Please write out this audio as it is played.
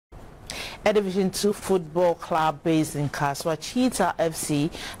A Division 2 football club based in Kaswa, Cheetah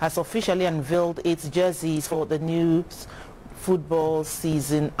FC, has officially unveiled its jerseys for the new football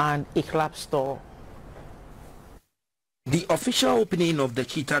season and a club store. The official opening of the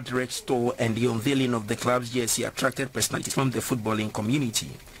Cheetah Direct store and the unveiling of the club's jersey attracted personalities from the footballing community.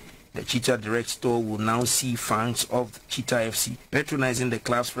 The Cheetah Direct store will now see fans of Cheetah FC patronizing the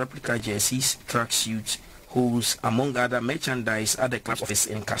club's replica jerseys, tracksuits, hose, among other merchandise at the club's office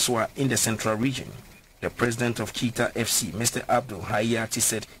in Kaswa in the central region. The president of Cheetah FC, Mr. Abdul Hayati,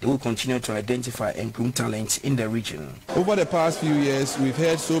 said they will continue to identify and groom talent in the region. Over the past few years, we've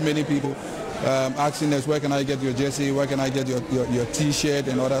heard so many people asking us, where can I get your jersey, where can I get your t-shirt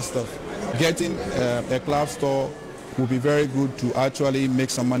and other stuff. Getting a club store will be very good to actually make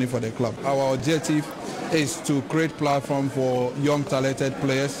some money for the club. Our objective is to create platform for young talented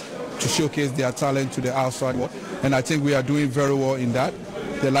players to showcase their talent to the outside world, and I think we are doing very well in that.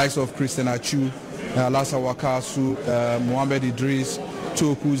 The likes of Christian Achu, Lassa Wakasu, Mohamed Idris,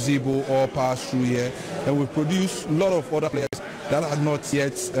 Toku Zibo all pass through here, and we produce a lot of other players that are not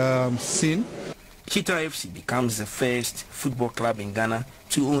yet seen. Cheetah FC becomes the first football club in Ghana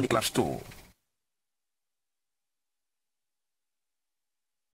to own a club store.